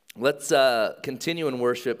Let's continue in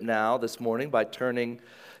worship now this morning by turning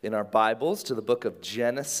in our Bibles to the book of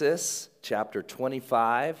Genesis, chapter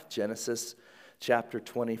 25. Genesis, chapter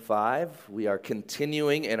 25. We are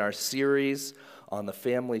continuing in our series on the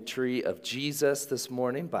family tree of Jesus this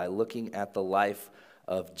morning by looking at the life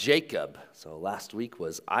of Jacob. So last week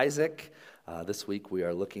was Isaac. This week we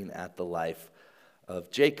are looking at the life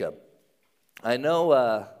of Jacob. I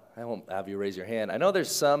know... I won't have you raise your hand. I know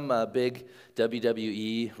there's some big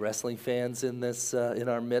WWE wrestling fans in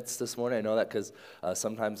our midst this morning. I know that because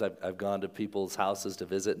sometimes I've gone to people's houses to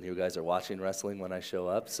visit, and you guys are watching wrestling when I show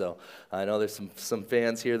up. So I know there's some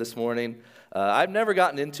fans here this morning. I've never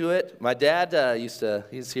gotten into it. My dad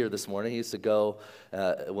he's here this morning. He used to go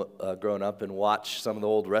growing up and watch some of the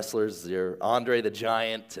old wrestlers. Your Andre the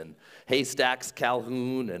Giant and Haystacks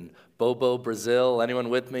Calhoun and Bobo Brazil. Anyone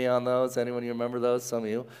with me on those? Anyone you remember those? Some of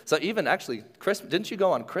you. So even actually, didn't you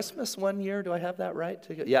go on Christmas one year? Do I have that right?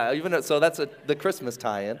 Yeah, so that's the Christmas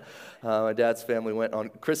tie-in. My dad's family went on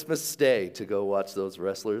Christmas Day to go watch those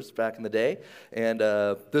wrestlers back in the day. And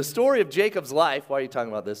the story of Jacob's life, why are you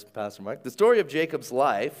talking about this, Pastor Mike? The story of Jacob's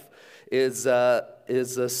life is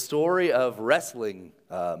a story of wrestling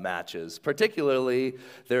matches. Particularly,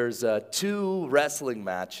 there's two wrestling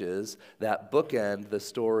matches that bookend the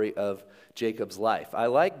story of Jacob's life. I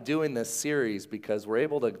like doing this series because we're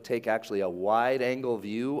able to take actually a wide-angle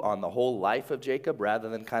view on the whole life of Jacob rather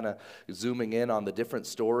than kind of zooming in on the different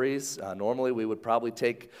stories. Normally, we would probably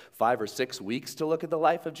take 5 or 6 weeks to look at the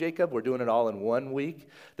life of Jacob. We're doing it all in 1 week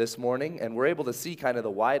this morning, and we're able to see kind of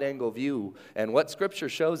the wide-angle view. And what Scripture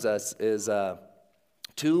shows us is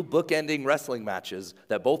two bookending wrestling matches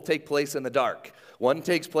that both take place in the dark. One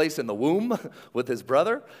takes place in the womb with his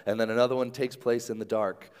brother, and then another one takes place in the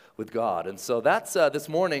dark with God. And so that's this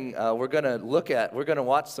morning. We're going to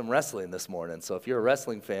watch some wrestling this morning. So if you're a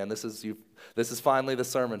wrestling fan, this is finally the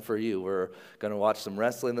sermon for you. We're going to watch some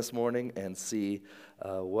wrestling this morning and see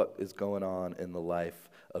what is going on in the life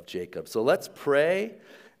of Jacob. So let's pray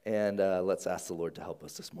and let's ask the Lord to help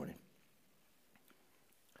us this morning.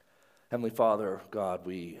 Heavenly Father, God,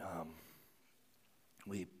 we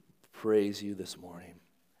praise you this morning,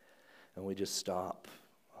 and we just stop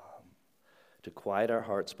to quiet our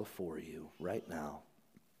hearts before you right now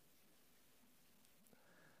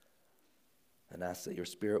and ask that your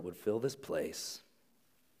Spirit would fill this place.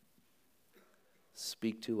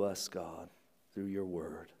 Speak to us, God, through your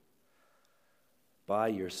word, by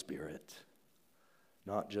your Spirit,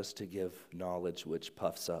 not just to give knowledge which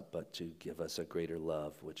puffs up, but to give us a greater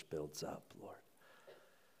love which builds up, Lord.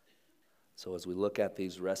 So as we look at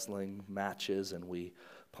these wrestling matches and we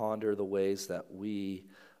ponder the ways that we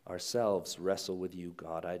ourselves wrestle with you,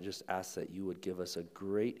 God, I just ask that you would give us a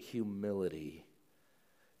great humility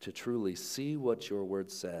to truly see what your word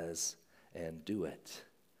says and do it.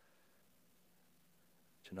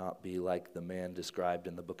 To not be like the man described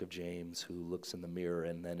in the book of James who looks in the mirror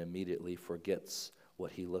and then immediately forgets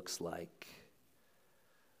what he looks like.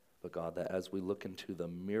 But God, that as we look into the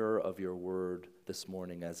mirror of your word this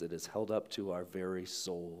morning as it is held up to our very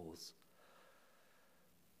souls,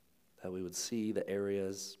 that we would see the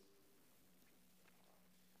areas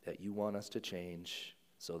that you want us to change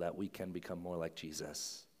so that we can become more like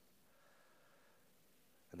Jesus,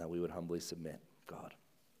 and that we would humbly submit, God.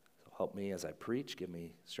 So help me as I preach, give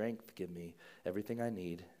me strength, give me everything I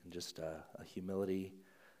need, and just a humility.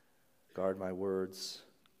 Guard my words,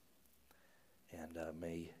 and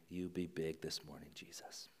may you be big this morning,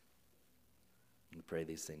 Jesus. We pray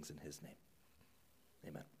these things in his name.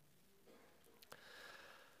 Amen.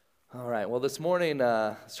 All right, well, this morning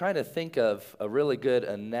I was trying to think of a really good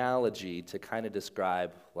analogy to kind of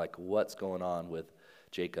describe like what's going on with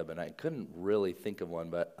Jacob, and I couldn't really think of one,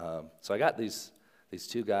 but so I got these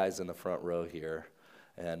two guys in the front row here,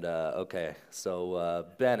 and okay, so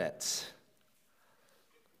Bennett,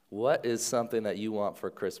 what is something that you want for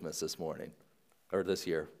Christmas this morning, or this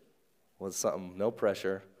year? What's something, no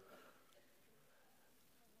pressure.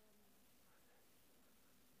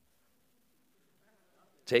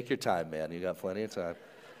 Take your time, man. You got plenty of time.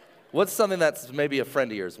 What's something that's maybe a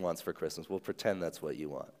friend of yours wants for Christmas? We'll pretend that's what you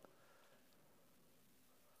want.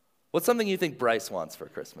 What's something you think Bryce wants for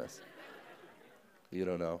Christmas? You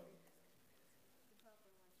don't know.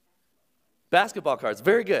 Basketball cards.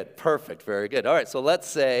 Very good. Perfect. Very good. All right, so let's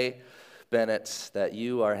say, Bennett, that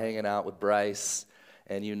you are hanging out with Bryce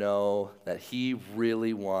and you know that he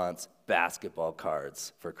really wants basketball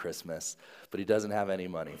cards for Christmas, but he doesn't have any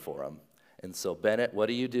money for them. And so, Bennett, what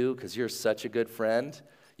do? Because you're such a good friend.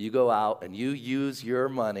 You go out and you use your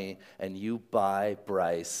money and you buy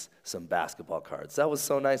Bryce some basketball cards. That was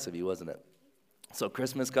so nice of you, wasn't it? So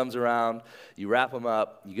Christmas comes around, you wrap them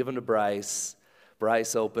up, you give them to Bryce.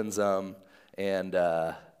 Bryce opens them, and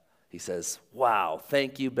he says, wow,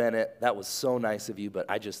 thank you, Bennett. That was so nice of you, but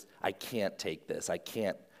I can't take this. I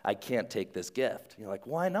can't take this gift. You're like,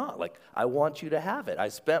 why not? Like, I want you to have it. I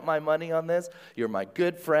spent my money on this. You're my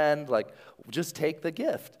good friend. Like, just take the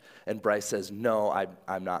gift. And Bryce says, no,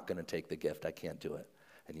 I'm not going to take the gift. I can't do it.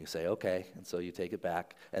 And you say, okay. And so you take it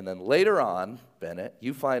back. And then later on, Bennett,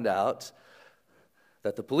 you find out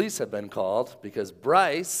that the police have been called because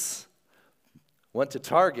Bryce went to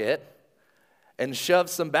Target and shoved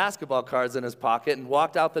some basketball cards in his pocket and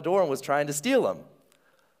walked out the door and was trying to steal them.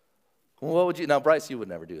 Well, what would you, now Bryce, you would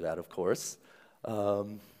never do that, of course. What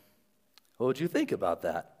would you think about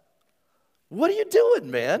that? What are you doing,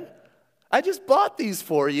 man? I just bought these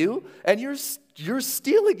for you, and you're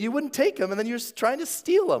stealing. You wouldn't take them, and then you're trying to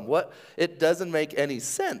steal them. What? It doesn't make any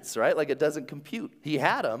sense, right? Like, it doesn't compute. He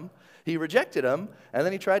had them, he rejected them, and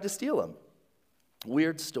then he tried to steal them.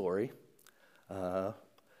 Weird story.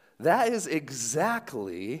 That is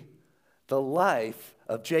exactly the life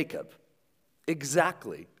of Jacob.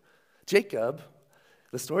 Exactly. Jacob,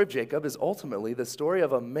 the story of Jacob is ultimately the story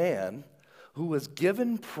of a man who was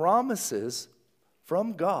given promises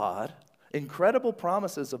from God, incredible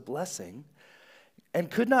promises of blessing, and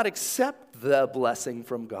could not accept the blessing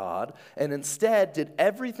from God, and instead did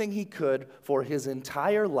everything he could for his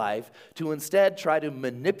entire life to instead try to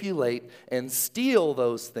manipulate and steal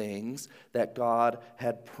those things that God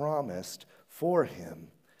had promised for him.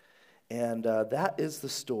 And that is the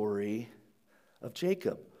story of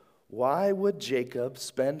Jacob. Why would Jacob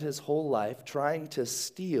spend his whole life trying to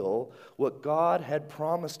steal what God had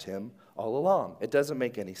promised him all along? It doesn't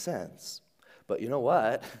make any sense. But you know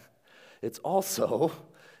what? It's also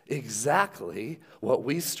exactly what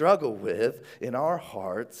we struggle with in our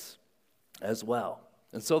hearts as well.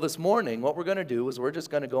 And so this morning, what we're going to do is we're just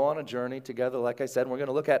going to go on a journey together, like I said, and we're going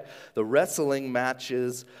to look at the wrestling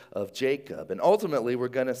matches of Jacob. And ultimately, we're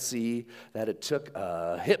going to see that it took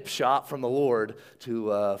a hip shot from the Lord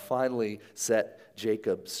to finally set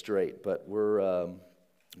Jacob straight. But it will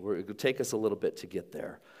take us a little bit to get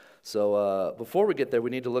there. So before we get there, we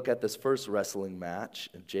need to look at this first wrestling match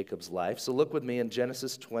in Jacob's life. So look with me in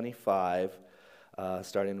Genesis 25,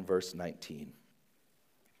 starting in verse 19.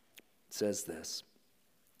 It says this.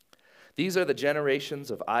 These are the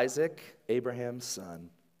generations of Isaac, Abraham's son.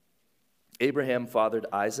 Abraham fathered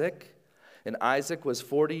Isaac, and Isaac was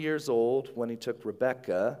 40 years old when he took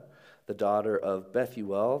Rebekah, the daughter of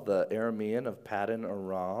Bethuel, the Aramean of Paddan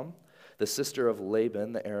Aram, the sister of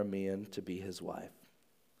Laban, the Aramean, to be his wife.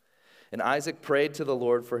 And Isaac prayed to the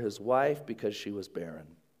Lord for his wife because she was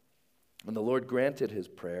barren. And the Lord granted his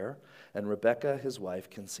prayer, and Rebekah, his wife,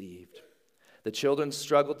 conceived. The children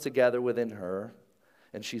struggled together within her,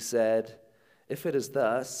 and she said, "If it is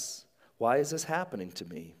thus, why is this happening to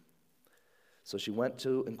me?" So she went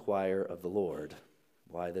to inquire of the Lord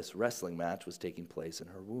why this wrestling match was taking place in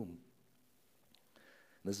her womb.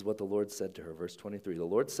 And this is what the Lord said to her, verse 23. The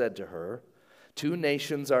Lord said to her, "Two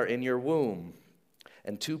nations are in your womb,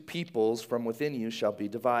 and two peoples from within you shall be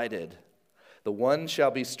divided. The one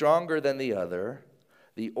shall be stronger than the other.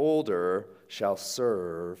 The older shall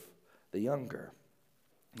serve the younger."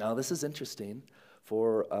 Now, this is interesting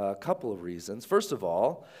for a couple of reasons. First of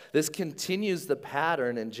all, this continues the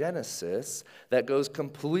pattern in Genesis that goes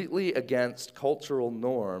completely against cultural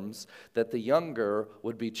norms that the younger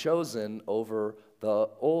would be chosen over the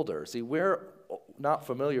older. See, we're not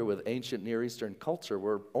familiar with ancient Near Eastern culture.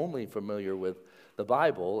 We're only familiar with the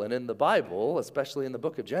Bible. And in the Bible, especially in the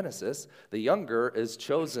book of Genesis, the younger is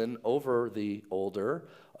chosen over the older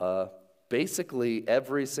basically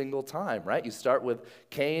every single time, right? You start with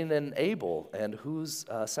Cain and Abel, and whose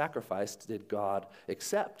sacrifice did God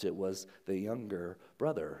accept? It was the younger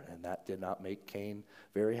brother, and that did not make Cain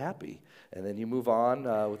very happy. And then you move on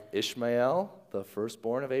with Ishmael, the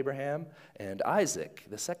firstborn of Abraham, and Isaac,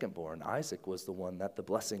 the secondborn. Isaac was the one that the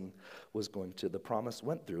blessing was the promise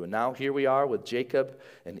went through. And now here we are with Jacob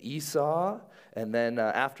and Esau, and then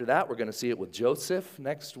after that, we're going to see it with Joseph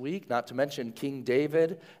next week, not to mention King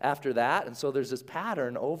David after that. And so there's this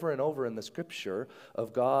pattern over and over in the scripture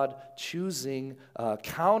of God choosing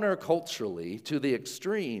counterculturally to the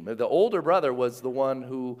extreme. The older brother was the one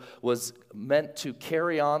who was meant to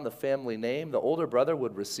carry on the family name. The older brother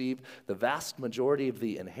would receive the vast majority of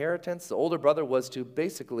the inheritance. The older brother was to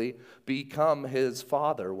basically become his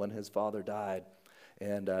father when his father died.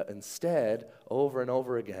 And instead, over and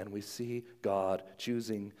over again, we see God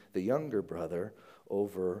choosing the younger brother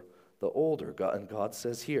over the older. And God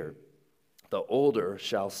says here, the older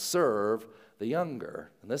shall serve the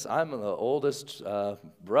younger. And I'm the oldest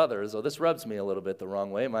brother, so this rubs me a little bit the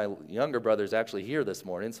wrong way. My younger brother's actually here this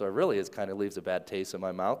morning, so it really kind of leaves a bad taste in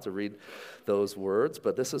my mouth to read those words.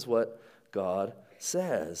 But this is what God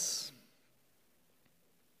says.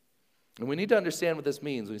 And we need to understand what this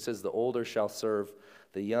means when he says the older shall serve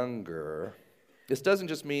the younger. This doesn't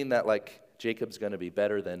just mean that like Jacob's going to be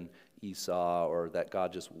better than Esau, or that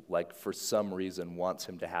God just like for some reason wants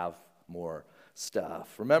him to have more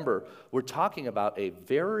stuff. Remember, we're talking about a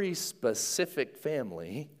very specific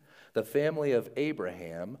family, the family of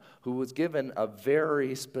Abraham, who was given a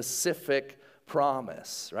very specific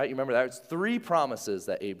promise, right? You remember that? There's 3 promises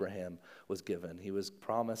that Abraham was given. He was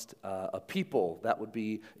promised a people that would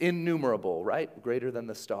be innumerable, right? Greater than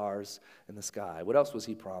the stars in the sky. What else was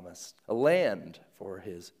he promised? A land for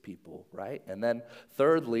his people, right? And then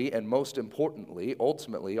thirdly, and most importantly,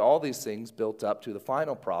 ultimately, all these things built up to the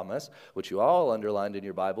final promise, which you all underlined in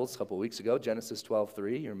your Bibles a couple weeks ago, Genesis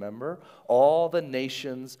 12:3, you remember? All the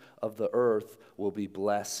nations of the earth will be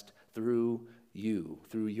blessed through you,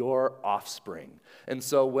 through your offspring. And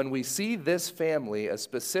so when we see this family, a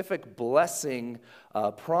specific blessing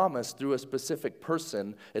promised through a specific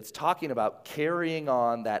person, it's talking about carrying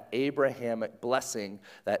on that Abrahamic blessing,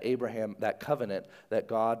 that covenant that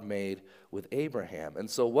God made with Abraham. And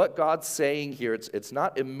so what God's saying here, it's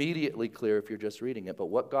not immediately clear if you're just reading it, but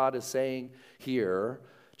what God is saying here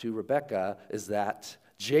to Rebekah is that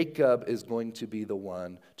Jacob is going to be the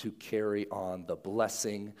one to carry on the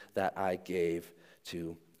blessing that I gave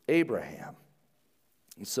to Abraham.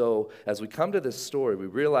 And so as we come to this story, we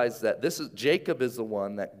realize that Jacob is the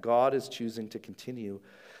one that God is choosing to continue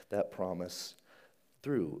that promise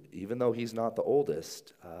through. Even though he's not the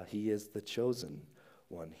oldest, he is the chosen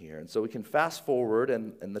one here. And so we can fast forward,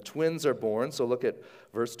 and the twins are born. So look at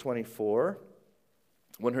verse 24.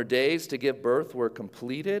 When her days to give birth were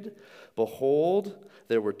completed, behold,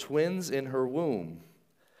 there were twins in her womb.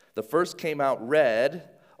 The first came out red,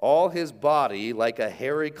 all his body like a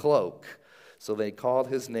hairy cloak. So they called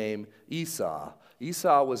his name Esau.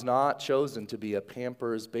 Esau was not chosen to be a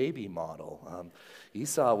Pampers baby model.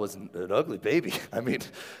 Esau was an ugly baby. I mean,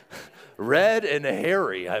 red and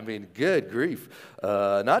hairy. I mean, good grief.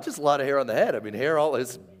 Not just a lot of hair on the head. I mean, all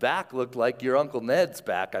his back looked like your Uncle Ned's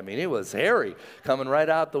back. I mean, it was hairy coming right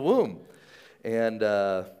out the womb. And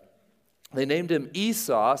they named him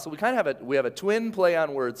Esau. So we have a twin play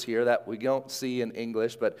on words here that we don't see in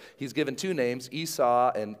English, but he's given 2 names,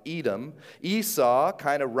 Esau and Edom. Esau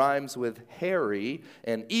kind of rhymes with hairy,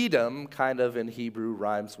 and Edom kind of in Hebrew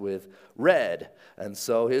rhymes with red. And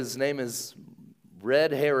so his name is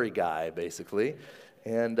Red Hairy Guy, basically.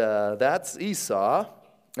 And that's Esau.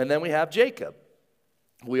 And then we have Jacob.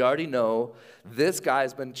 We already know this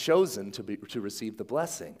guy's been chosen to receive the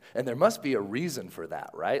blessing. And there must be a reason for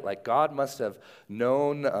that, right? Like God must have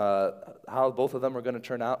known how both of them are going to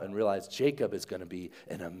turn out and realized Jacob is going to be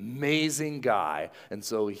an amazing guy. And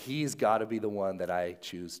so he's got to be the one that I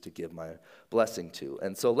choose to give my blessing to.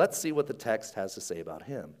 And so let's see what the text has to say about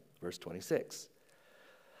him. Verse 26.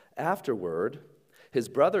 Afterward, his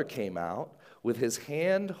brother came out with his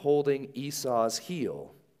hand holding Esau's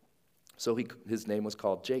heel. So his name was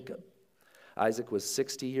called Jacob. Isaac was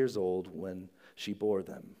 60 years old when she bore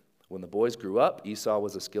them. When the boys grew up, Esau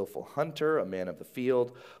was a skillful hunter, a man of the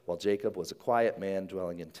field, while Jacob was a quiet man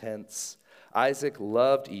dwelling in tents. Isaac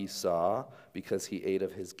loved Esau because he ate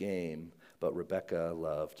of his game, but Rebekah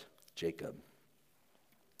loved Jacob.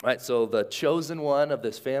 All right, so the chosen one of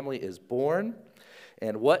this family is born.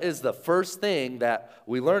 And what is the first thing that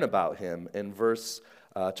we learn about him in verse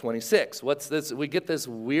 26? What's this? We get this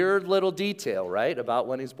weird little detail, right, about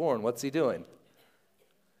when he's born. What's he doing?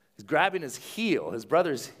 He's grabbing his heel, his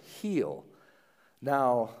brother's heel.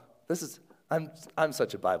 Now, I'm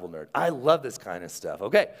such a Bible nerd. I love this kind of stuff.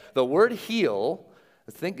 Okay, the word heel,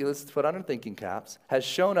 let's put on our thinking caps, has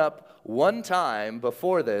shown up one time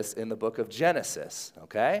before this in the book of Genesis.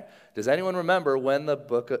 Okay, does anyone remember when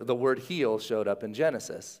the word heel showed up in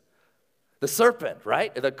Genesis? The serpent,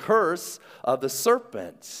 right? The curse of the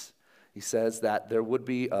serpent. He says that there would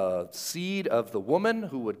be a seed of the woman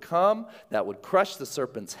who would come that would crush the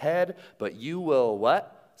serpent's head, but you will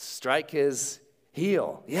what? Strike his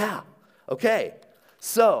heel. Yeah. Okay.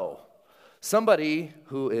 So, somebody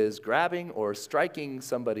who is grabbing or striking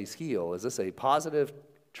somebody's heel, is this a positive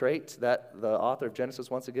trait that the author of Genesis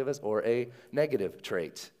wants to give us, or a negative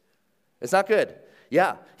trait? It's not good.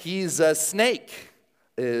 Yeah. He's a snake,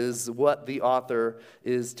 is what the author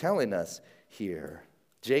is telling us here.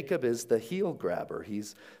 Jacob is the heel grabber.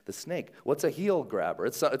 He's the snake. What's a heel grabber?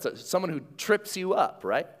 It's someone who trips you up,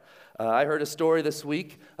 right? I heard a story this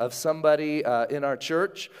week of somebody in our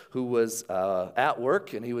church who was at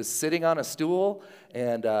work, and he was sitting on a stool,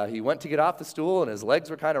 and he went to get off the stool, and his legs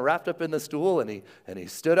were kind of wrapped up in the stool, and he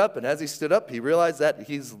stood up, and as he stood up, he realized that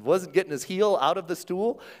he wasn't getting his heel out of the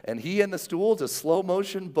stool, and he and the stool, just slow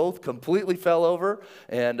motion, both completely fell over,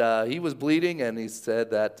 and he was bleeding, and he said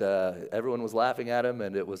that everyone was laughing at him,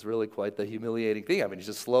 and it was really quite the humiliating thing. I mean,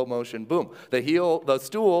 just slow motion, boom. The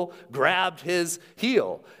stool grabbed his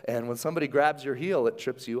heel, and when somebody grabs your heel, it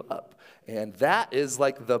trips you up. And that is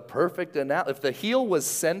like the perfect analogy. If the heel was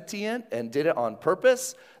sentient and did it on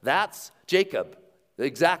purpose, that's Jacob.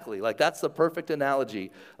 Exactly. Like that's the perfect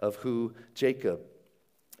analogy of who Jacob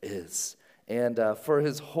is. And for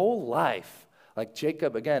his whole life, like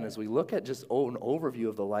Jacob, again, as we look at just an overview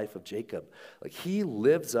of the life of Jacob, like he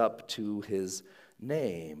lives up to his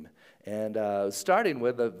name. And starting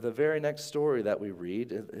with the very next story that we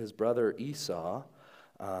read, his brother Esau.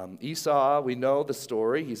 Esau, we know the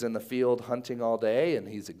story. He's in the field hunting all day, and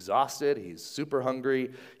he's exhausted. He's super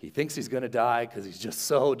hungry. He thinks he's going to die because he's just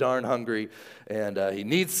so darn hungry, and he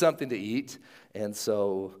needs something to eat. And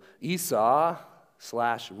so Esau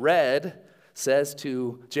 / Red says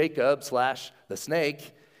to Jacob / the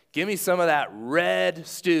snake, "Give me some of that red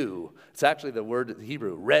stew." It's actually the word in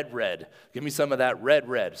Hebrew, red. Give me some of that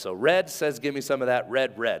red. So Red says, "Give me some of that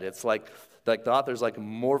red." It's like the author's like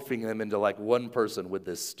morphing him into like one person with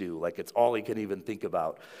this stew. Like it's all he can even think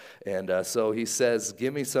about. And so he says,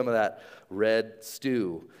 "Give me some of that red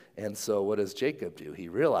stew." And so what does Jacob do? He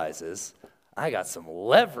realizes, I got some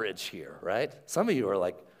leverage here, right? Some of you are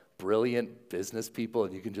like brilliant business people,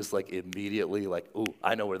 and you can just like immediately like, ooh,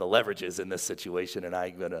 I know where the leverage is in this situation, and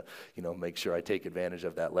I'm gonna, make sure I take advantage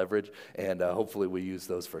of that leverage. And hopefully we use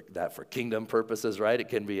those for kingdom purposes, right? It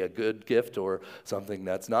can be a good gift or something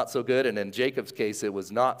that's not so good. And in Jacob's case, it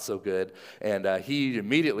was not so good, and he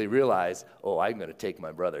immediately realized, oh, I'm gonna take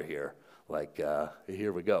my brother here. Like,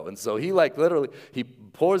 here we go. And so he literally, he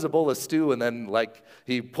pours a bowl of stew, and then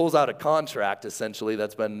he pulls out a contract essentially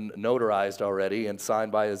that's been notarized already and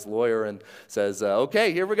signed by his lawyer, and says,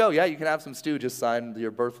 okay, here we go. Yeah, you can have some stew. Just sign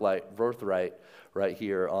your birthright right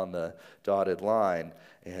here on the dotted line.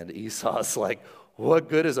 And Esau's like, what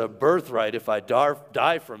good is a birthright if I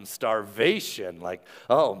die from starvation? Like,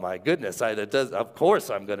 oh my goodness, of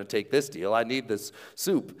course I'm going to take this deal. I need this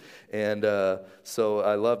soup. And so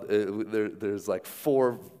I love, there's like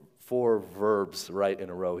four verbs right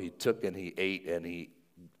in a row. He took and he ate and he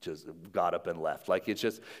just got up and left. Like it's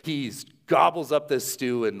just, he gobbles up this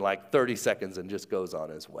stew in like 30 seconds and just goes on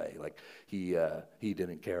his way. Like he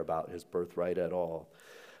didn't care about his birthright at all.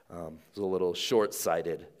 It's a little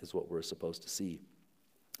short-sighted is what we're supposed to see.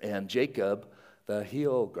 And Jacob, the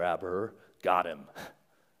heel grabber, got him.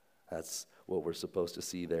 That's what we're supposed to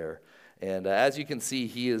see there. And as you can see,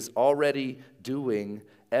 he is already doing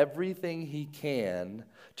everything he can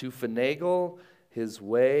to finagle his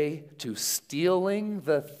way to stealing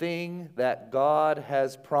the thing that God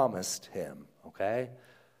has promised him, okay?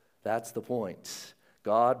 That's the point.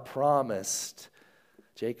 God promised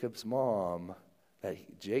Jacob's mom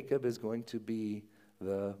that Jacob is going to be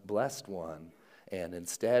the blessed one. And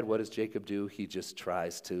instead, what does Jacob do? He just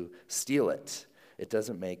tries to steal it. It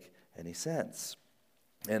doesn't make any sense.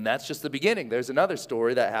 And that's just the beginning. There's another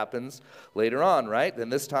story that happens later on, right?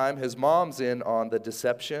 And this time, his mom's in on the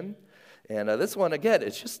deception. And this one, again,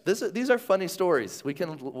 it's just these are funny stories. We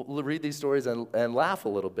can read these stories and laugh a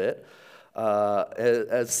little bit,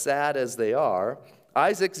 as sad as they are.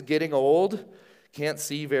 Isaac's getting old, can't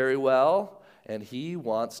see very well. And he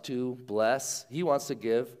wants to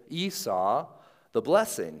give Esau the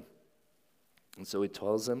blessing. And so he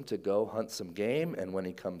tells him to go hunt some game, and when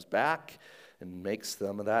he comes back and makes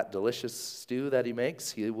some of that delicious stew that he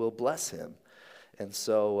makes, he will bless him. And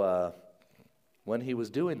so when he was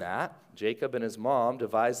doing that, Jacob and his mom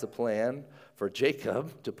devised a plan for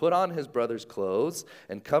Jacob to put on his brother's clothes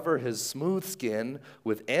and cover his smooth skin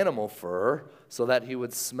with animal fur so that he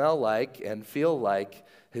would smell like and feel like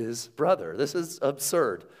his brother. This is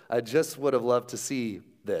absurd. I just would have loved to see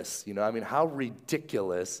this. How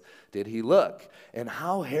ridiculous did he look? And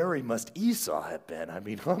how hairy must Esau have been?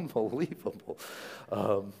 Unbelievable.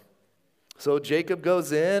 So Jacob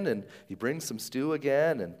goes in and he brings some stew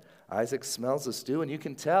again, and Isaac smells the stew, and you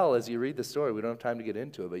can tell as you read the story, we don't have time to get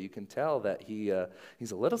into it, but you can tell that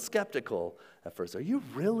he's a little skeptical at first. Are you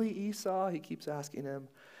really Esau? He keeps asking him.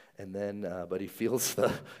 And then, but he feels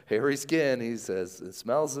the hairy skin. He says, it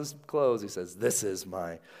smells his clothes. He says, this is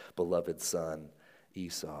my beloved son,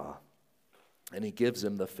 Esau. And he gives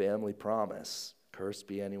him the family promise. Cursed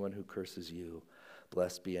be anyone who curses you.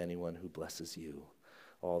 Blessed be anyone who blesses you.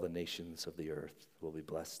 All the nations of the earth will be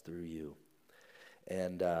blessed through you.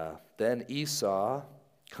 And then Esau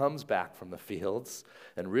comes back from the fields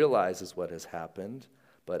and realizes what has happened,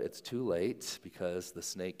 but it's too late because the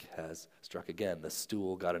snake has struck again. The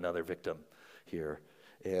stool got another victim here.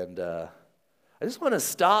 And I just want to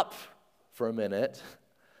stop for a minute,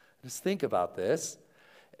 just think about this.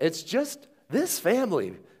 It's just this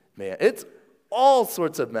family, man, it's all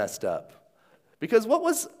sorts of messed up. Because what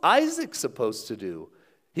was Isaac supposed to do?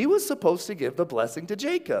 He was supposed to give the blessing to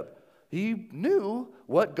Jacob. He knew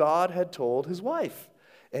what God had told his wife.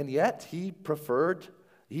 And yet he preferred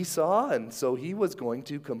Esau, and so he was going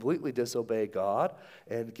to completely disobey God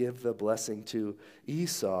and give the blessing to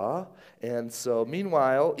Esau. And so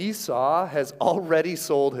meanwhile, Esau has already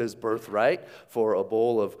sold his birthright for a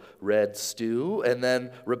bowl of red stew. And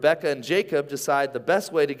then Rebekah and Jacob decide the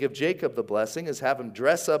best way to give Jacob the blessing is have him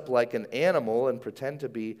dress up like an animal and pretend to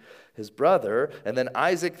be his brother. And then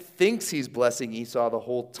Isaac thinks he's blessing Esau the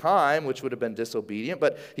whole time, which would have been disobedient,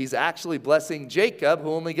 but he's actually blessing Jacob,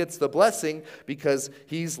 who only gets the blessing because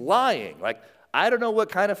he's lying. Like, I don't know what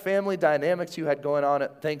kind of family dynamics you had going on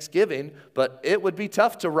at Thanksgiving, but it would be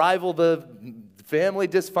tough to rival the family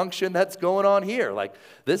dysfunction that's going on here. Like,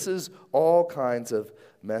 this is all kinds of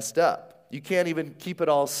messed up. You can't even keep it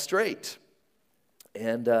all straight.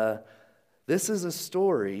 And this is a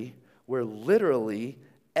story where literally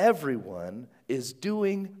everyone is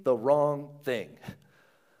doing the wrong thing.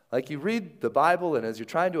 Like, you read the Bible, and as you're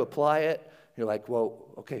trying to apply it, you're like, well,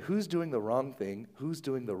 okay, who's doing the wrong thing? Who's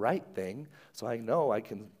doing the right thing? So I know I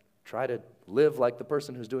can try to live like the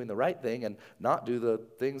person who's doing the right thing and not do the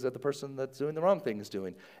things that the person that's doing the wrong thing is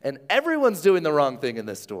doing. And everyone's doing the wrong thing in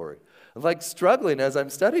this story. I'm like struggling as I'm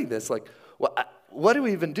studying this. Like, what do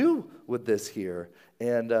we even do with this here?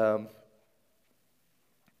 And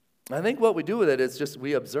I think what we do with it is just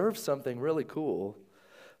we observe something really cool,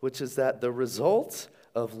 which is that the result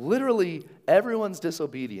of literally everyone's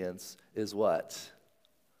disobedience is what?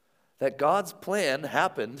 That God's plan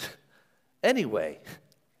happened anyway.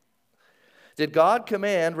 Did God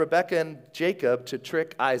command Rebekah and Jacob to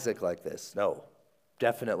trick Isaac like this? No,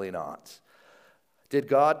 definitely not. Did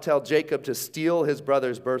God tell Jacob to steal his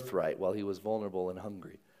brother's birthright while he was vulnerable and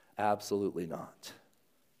hungry? Absolutely not.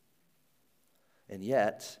 And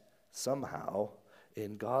yet, somehow,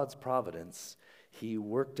 in God's providence, he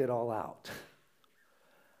worked it all out.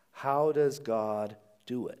 How does God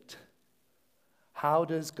do it? How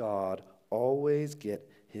does God always get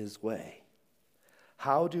his way?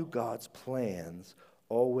 How do God's plans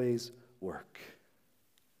always work?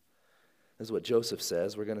 This is what Joseph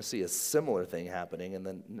says. We're going to see a similar thing happening in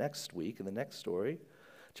the next week, in the next story.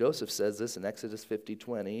 Joseph says this in Exodus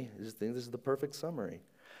 50:20. This is the perfect summary.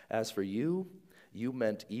 As for you, you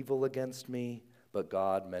meant evil against me, but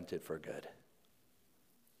God meant it for good.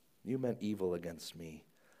 You meant evil against me,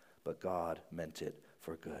 but God meant it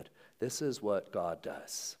for good. This is what God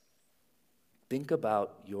does. Think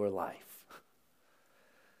about your life.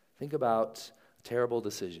 Think about a terrible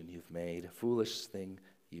decision you've made, a foolish thing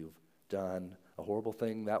you've done, a horrible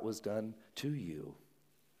thing that was done to you.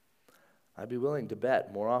 I'd be willing to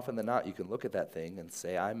bet more often than not you can look at that thing and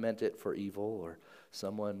say, I meant it for evil, or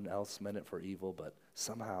someone else meant it for evil, but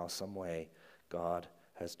somehow, some way, God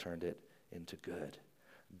has turned it into good.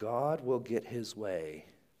 God will get his way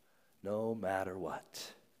no matter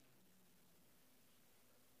what.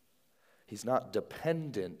 He's not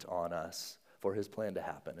dependent on us for his plan to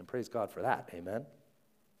happen, and praise God for that, amen?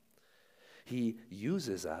 He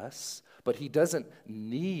uses us, but he doesn't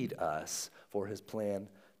need us for his plan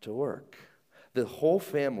to work. The whole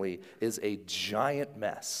family is a giant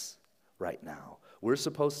mess right now. We're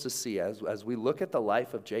supposed to see, as we look at the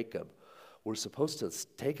life of Jacob, we're supposed to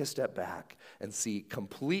take a step back and see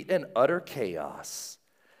complete and utter chaos,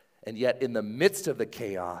 and yet in the midst of the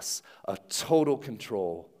chaos, a total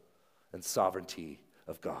control and sovereignty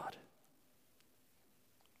of God.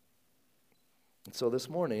 And so this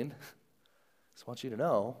morning, I just want you to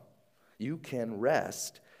know, you can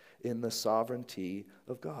rest in the sovereignty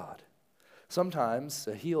of God. Sometimes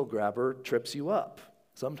a heel grabber trips you up.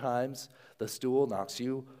 Sometimes the stool knocks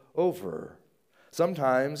you over.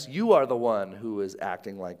 Sometimes you are the one who is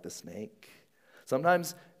acting like the snake.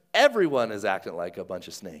 Sometimes everyone is acting like a bunch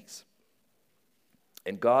of snakes.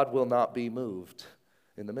 And God will not be moved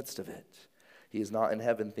in the midst of it. He is not in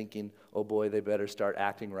heaven thinking, oh boy, they better start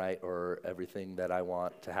acting right or everything that I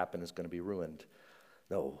want to happen is going to be ruined.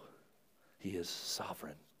 No, he is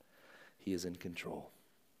sovereign. He is in control.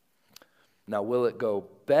 Now, will it go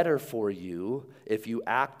better for you if you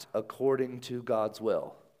act according to God's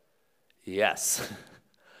will? Yes.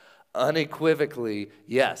 Unequivocally,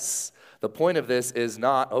 yes. The point of this is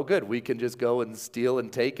not, oh good, we can just go and steal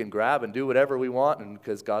and take and grab and do whatever we want and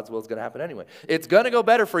because God's will is going to happen anyway. It's going to go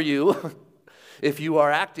better for you if you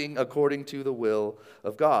are acting according to the will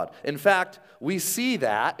of God. In fact, we see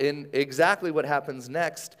that in exactly what happens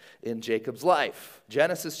next in Jacob's life.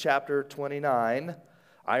 Genesis chapter 29,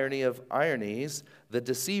 irony of ironies, the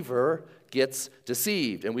deceiver gets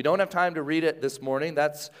deceived. And we don't have time to read it this morning.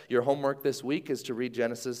 That's your homework this week, is to read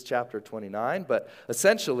Genesis chapter 29. But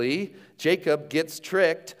essentially, Jacob gets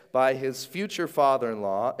tricked by his future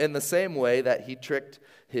father-in-law in the same way that he tricked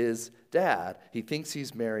his dad. He thinks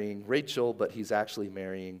he's marrying Rachel, but he's actually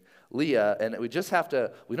marrying Leah. And we don't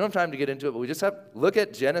have time to get into it, but we just have to look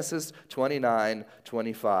at Genesis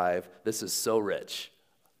 29:25. This is so rich.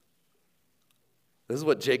 This is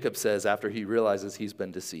what Jacob says after he realizes he's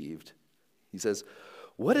been deceived. He says,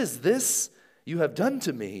 "What is this you have done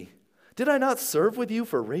to me? Did I not serve with you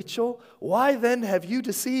for Rachel? Why then have you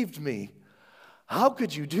deceived me? How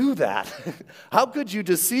could you do that? How could you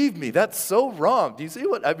deceive me? That's so wrong." Do you see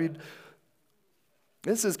what I mean?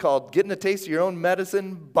 This is called getting a taste of your own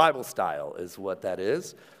medicine, Bible style is what that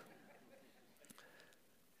is.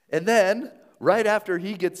 And then, right after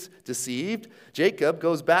he gets deceived, Jacob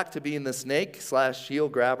goes back to being the snake/heel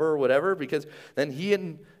grabber or whatever, because then he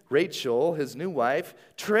and Rachel, his new wife,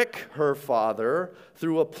 trick her father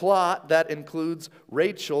through a plot that includes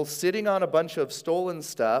Rachel sitting on a bunch of stolen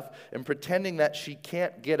stuff and pretending that she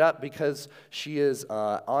can't get up because she is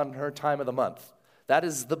on her time of the month. That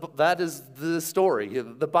is the story.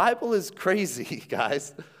 The Bible is crazy,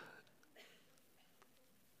 guys.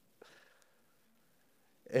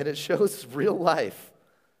 And it shows real life.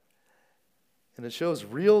 And it shows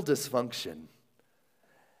real dysfunction.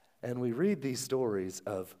 And we read these stories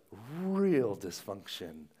of real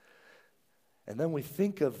dysfunction. And then we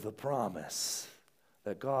think of the promise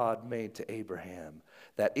that God made to Abraham,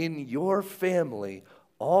 that in your family,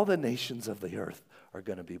 all the nations of the earth are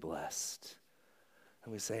going to be blessed.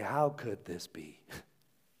 And we say, how could this be?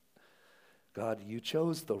 God, you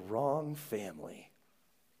chose the wrong family.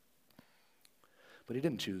 But he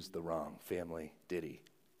didn't choose the wrong family, did he?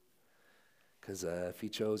 Because if he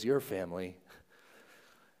chose your family,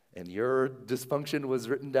 and your dysfunction was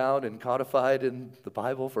written down and codified in the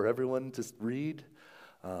Bible for everyone to read,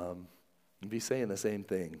 you'd be saying the same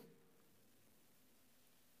thing.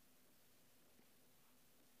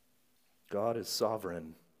 God is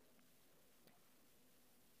sovereign,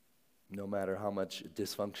 no matter how much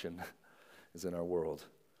dysfunction is in our world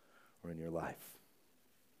or in your life.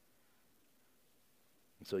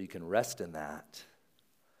 And so you can rest in that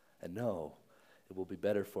and know it will be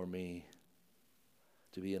better for me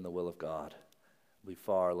to be in the will of God. It will be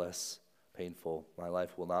far less painful. My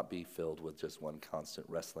life will not be filled with just one constant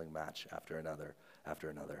wrestling match after another.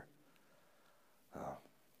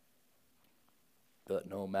 But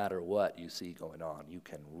no matter what you see going on, you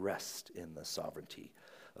can rest in the sovereignty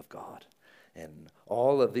of God. And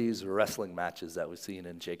all of these wrestling matches that we've seen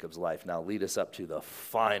in Jacob's life now lead us up to the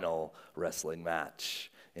final wrestling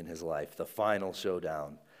match in his life, the final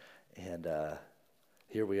showdown. And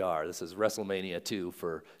here we are. This is WrestleMania 2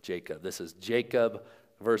 for Jacob. This is Jacob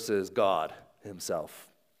versus God himself.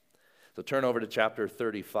 So turn over to chapter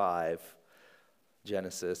 35,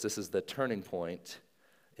 Genesis. This is the turning point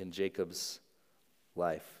in Jacob's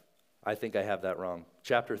life. I think I have that wrong.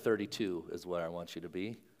 Chapter 32 is what I want you to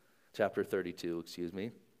be. Chapter 32, excuse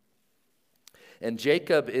me. And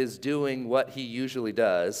Jacob is doing what he usually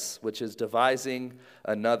does, which is devising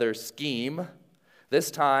another scheme. This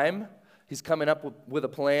time, he's coming up with a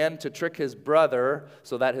plan to trick his brother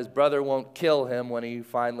so that his brother won't kill him when he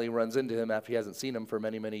finally runs into him after he hasn't seen him for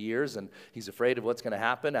many, many years. And he's afraid of what's going to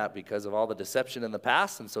happen because of all the deception in the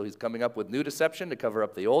past. And so he's coming up with new deception to cover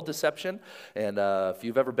up the old deception. And if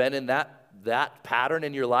you've ever been in that pattern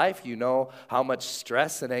in your life, you know how much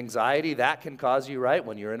stress and anxiety that can cause you, right?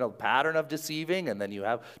 When you're in a pattern of deceiving, and then you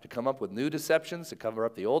have to come up with new deceptions to cover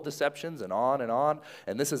up the old deceptions, and on and on.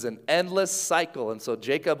 And this is an endless cycle. And so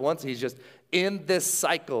Jacob, he's just in this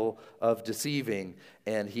cycle of deceiving,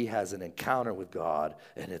 and he has an encounter with God,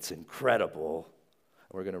 and it's incredible.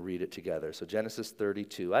 And we're going to read it together. So Genesis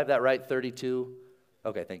 32. I have that right, 32?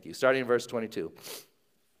 Okay, thank you. Starting in verse 22.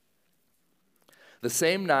 The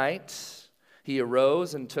same night, he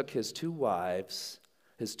arose and took his 2 wives,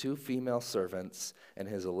 his 2 female servants, and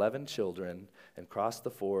his 11 children, and crossed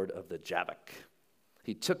the ford of the Jabbok.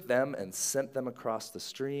 He took them and sent them across the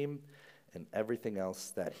stream and everything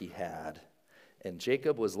else that he had. And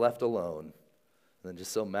Jacob was left alone, and then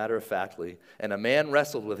just so matter-of-factly, and a man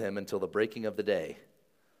wrestled with him until the breaking of the day.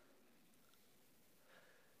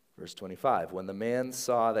 Verse 25, when the man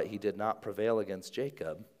saw that he did not prevail against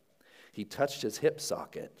Jacob, he touched his hip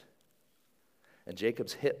socket, and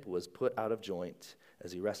Jacob's hip was put out of joint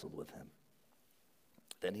as he wrestled with him.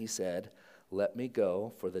 Then he said, let me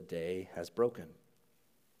go, for the day has broken.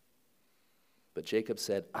 But Jacob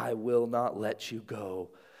said, I will not let you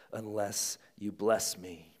go unless you bless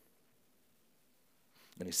me.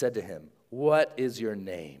 And he said to him, what is your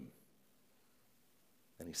name?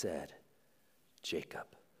 And he said, Jacob.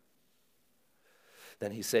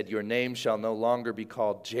 Then he said, your name shall no longer be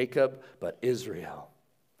called Jacob, but Israel,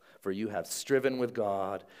 for you have striven with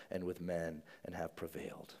God and with men and have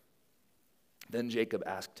prevailed. Then Jacob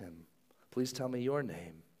asked him, please tell me your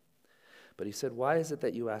name. But he said, why is it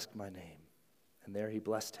that you ask my name? And there he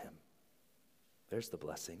blessed him. There's the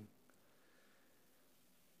blessing.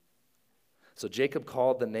 So Jacob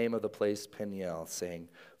called the name of the place Peniel, saying,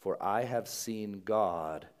 for I have seen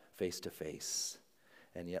God face to face,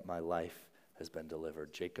 and yet my life has been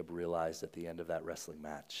delivered. Jacob realized at the end of that wrestling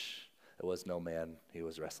match, it was no man he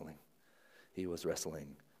was wrestling. He was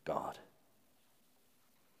wrestling God.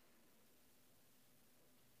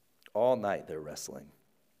 All night they're wrestling.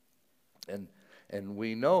 And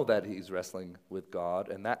we know that he's wrestling with God,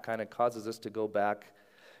 and that kind of causes us to go back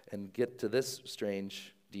and get to this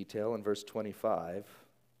strange detail in verse 25.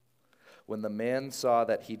 When the man saw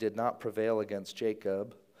that he did not prevail against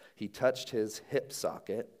Jacob, he touched his hip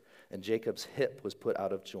socket, and Jacob's hip was put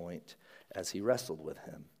out of joint as he wrestled with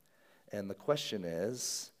him. And the question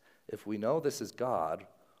is, if we know this is God,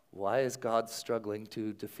 why is God struggling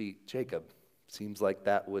to defeat Jacob? Seems like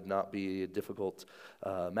that would not be a difficult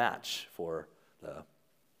match for the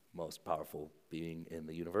most powerful being in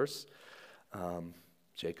the universe.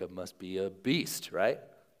 Jacob must be a beast, right?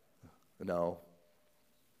 No.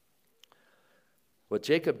 What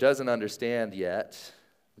Jacob doesn't understand yet,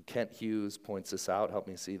 Kent Hughes points this out, help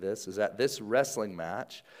me see this, is that this wrestling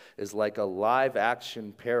match is like a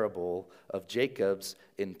live-action parable of Jacob's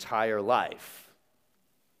entire life.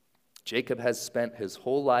 Jacob has spent his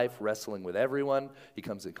whole life wrestling with everyone he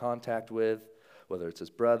comes in contact with, whether it's his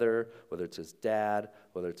brother, whether it's his dad,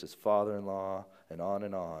 whether it's his father-in-law, and on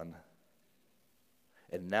and on.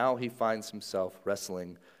 And now he finds himself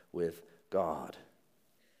wrestling with God.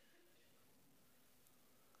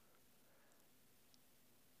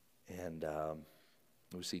 And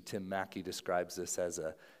we see Tim Mackey describes this as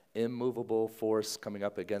an immovable force coming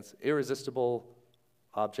up against, irresistible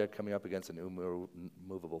object coming up against an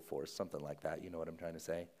immovable force, something like that. You know what I'm trying to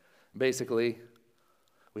say? Basically,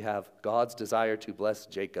 we have God's desire to bless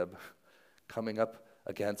Jacob coming up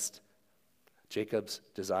against Jacob's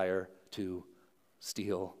desire to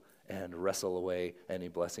steal and wrestle away any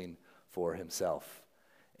blessing for himself.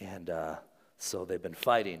 And so they've been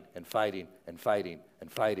fighting and fighting and fighting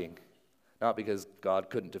and fighting. Not because God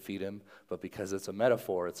couldn't defeat him, but because it's a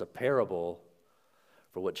metaphor, it's a parable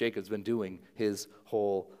for what Jacob's been doing his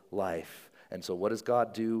whole life. And so what does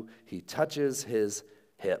God do? He touches his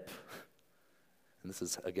hip. And this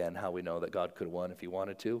is, again, how we know that God could have won if he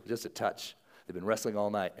wanted to. Just a touch. They've been wrestling all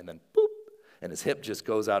night, and then boop, and his hip just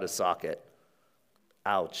goes out of socket.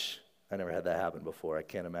 Ouch. I never had that happen before. I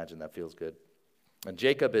can't imagine that feels good. And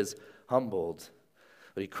Jacob is humbled,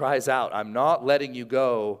 but he cries out, I'm not letting you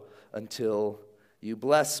go until you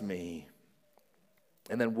bless me.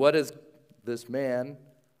 And then what does this man,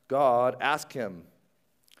 God, ask him?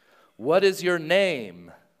 What is your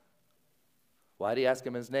name? Why did he ask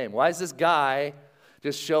him his name? Why does this guy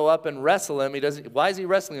just show up and wrestle him? Why is he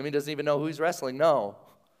wrestling him? He doesn't even know who he's wrestling. No.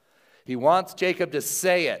 He wants Jacob to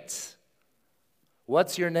say it.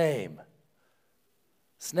 What's your name?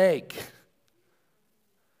 Snake.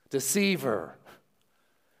 Deceiver.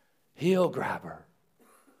 Heel grabber.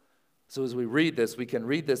 So as we read this, we can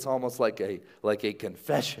read this almost like a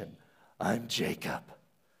confession. I'm Jacob.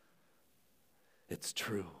 It's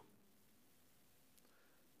true.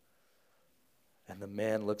 And the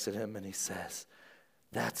man looks at him and he says,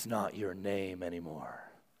 that's not your name anymore.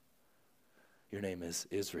 Your name is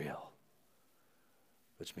Israel,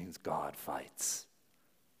 which means God fights.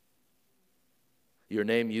 Your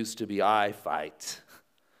name used to be I fight.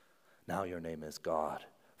 Now your name is God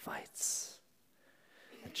fights.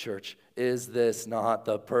 And church, is this not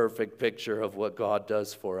the perfect picture of what God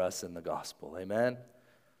does for us in the gospel? Amen?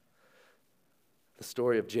 The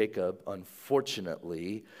story of Jacob,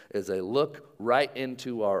 unfortunately, is a look right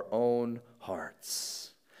into our own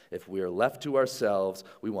hearts. If we are left to ourselves,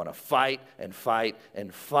 we want to fight and fight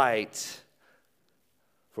and fight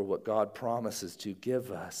for what God promises to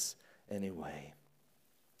give us anyway.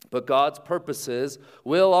 But God's purposes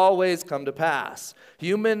will always come to pass.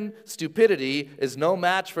 Human stupidity is no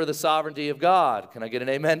match for the sovereignty of God. Can I get an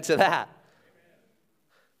amen to that?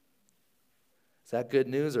 Is that good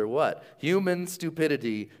news or what? Human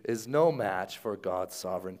stupidity is no match for God's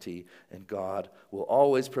sovereignty, and God will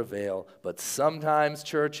always prevail. But sometimes,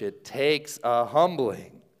 church, it takes a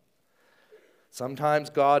humbling. Sometimes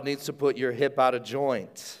God needs to put your hip out of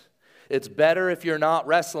joint. It's better if you're not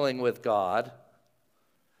wrestling with God.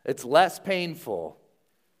 It's less painful.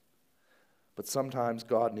 But sometimes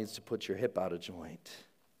God needs to put your hip out of joint.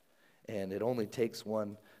 And it only takes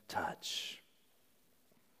one touch.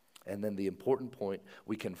 And then the important point,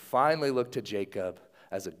 we can finally look to Jacob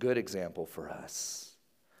as a good example for us.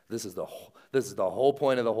 This is the whole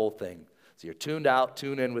point of the whole thing. So you're tuned out,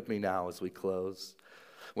 tune in with me now as we close.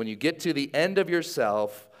 When you get to the end of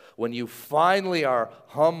yourself, when you finally are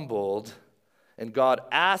humbled and God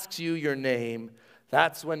asks you your name,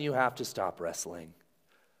 that's when you have to stop wrestling.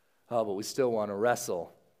 Oh, but we still want to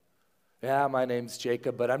wrestle. Yeah, my name's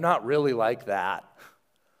Jacob, but I'm not really like that.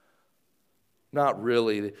 Not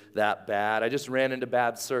really that bad. I just ran into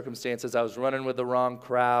bad circumstances. I was running with the wrong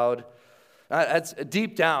crowd. That's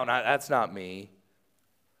deep down, that's not me.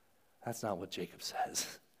 That's not what Jacob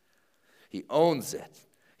says. He owns it.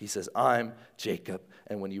 He says, I'm Jacob.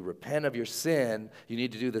 And when you repent of your sin, you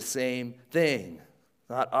need to do the same thing.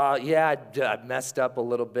 Not, I messed up a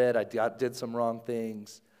little bit. I did some wrong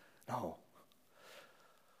things. No.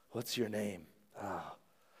 What's your name?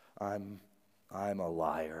 I'm a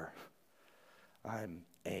liar. I'm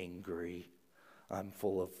angry. I'm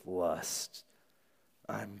full of lust.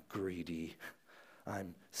 I'm greedy.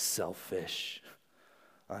 I'm selfish.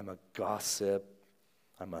 I'm a gossip.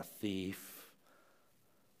 I'm a thief.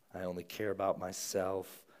 I only care about myself.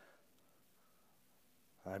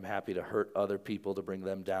 I'm happy to hurt other people to bring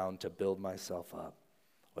them down, to build myself up.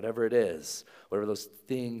 Whatever it is, whatever those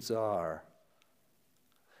things are,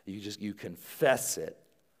 you confess it.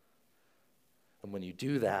 And when you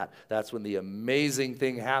do that, that's when the amazing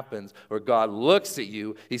thing happens where God looks at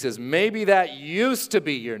you. He says, maybe that used to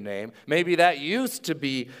be your name. Maybe that used to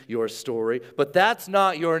be your story. But that's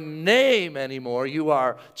not your name anymore. You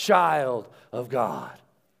are child of God.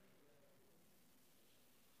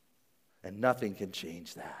 And nothing can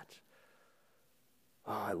change that.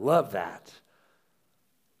 Oh, I love that.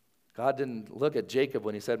 God didn't look at Jacob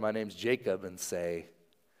when he said, my name's Jacob, and say,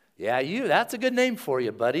 yeah, that's a good name for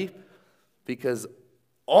you, buddy. Because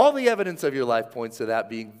all the evidence of your life points to that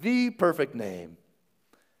being the perfect name.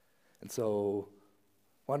 And so,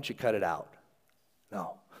 why don't you cut it out?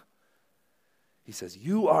 No. He says,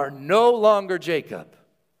 you are no longer Jacob.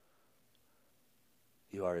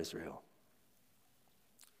 You are Israel.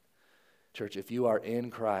 Church, if you are in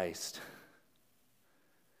Christ,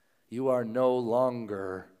 you are no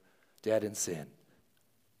longer dead in sin.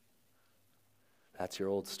 That's your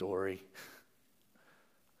old story.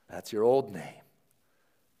 That's your old name.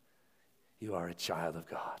 You are a child of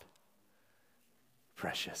God.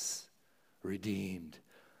 Precious, redeemed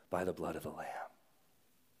by the blood of the Lamb.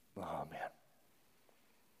 Oh, man.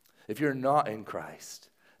 If you're not in Christ,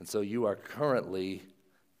 and so you are currently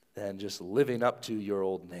then just living up to your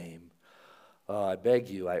old name, I beg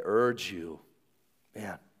you, I urge you,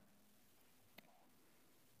 man,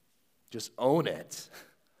 just own it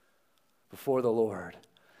before the Lord.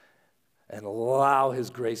 And allow His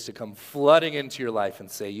grace to come flooding into your life and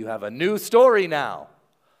say, you have a new story now.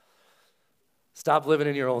 Stop living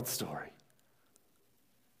in your old story.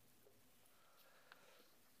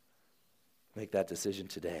 Make that decision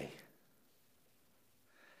today.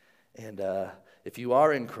 And if you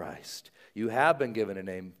are in Christ, you have been given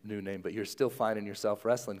a new name, but you're still finding yourself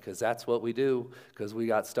wrestling, because that's what we do, because we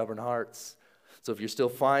got stubborn hearts. So if you're still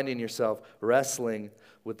finding yourself wrestling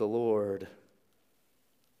with the Lord,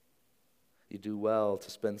 you do well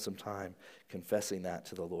to spend some time confessing that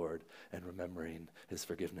to the Lord and remembering His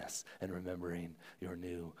forgiveness and remembering your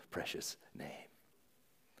new precious name.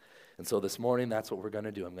 And so this morning, that's what we're going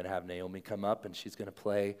to do. I'm going to have Naomi come up, and she's going to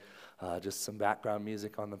play just some background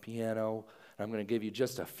music on the piano. And I'm going to give you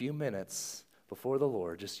just a few minutes before the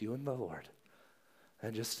Lord, just you and the Lord,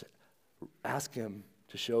 and just ask Him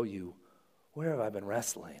to show you, where have I been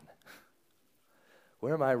wrestling?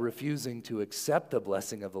 Where am I refusing to accept the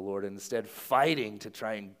blessing of the Lord and instead fighting to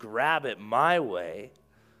try and grab it my way?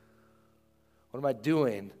 What am I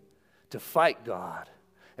doing to fight God?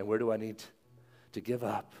 And where do I need to give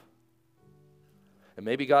up? And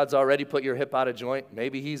maybe God's already put your hip out of joint.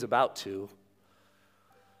 Maybe He's about to.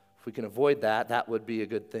 If we can avoid that, that would be a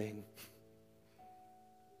good thing.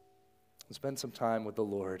 Spend some time with the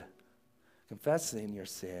Lord, confessing your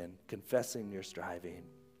sin, confessing your striving.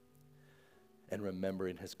 and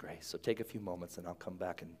remembering his grace. So take a few moments and I'll come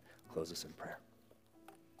back and close us in prayer.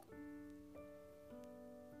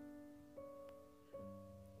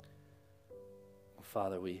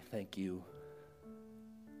 Father, we thank you,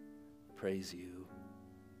 praise you,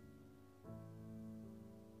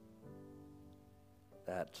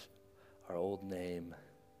 that our old name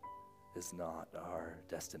is not our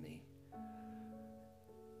destiny.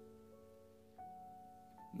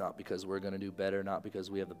 Not because we're going to do better, not because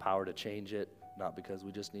we have the power to change it, not because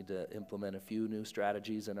we just need to implement a few new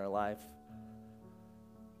strategies in our life.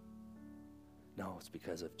 No, it's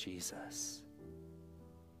because of Jesus.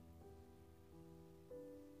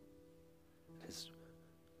 His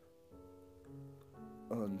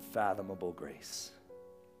unfathomable grace.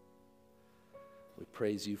 We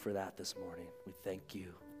praise you for that this morning. We thank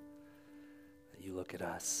you that you look at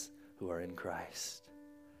us who are in Christ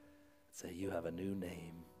and say you have a new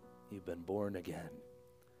name. You've been born again.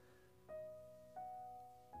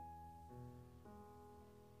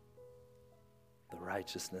 The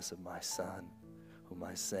righteousness of my Son, whom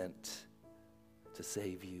I sent to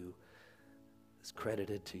save you, is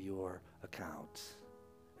credited to your account,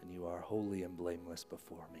 and you are holy and blameless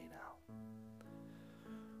before me now.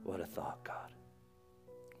 What a thought, God.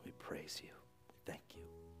 We praise you. We thank you.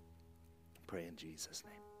 Pray in Jesus'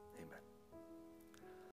 name. Amen.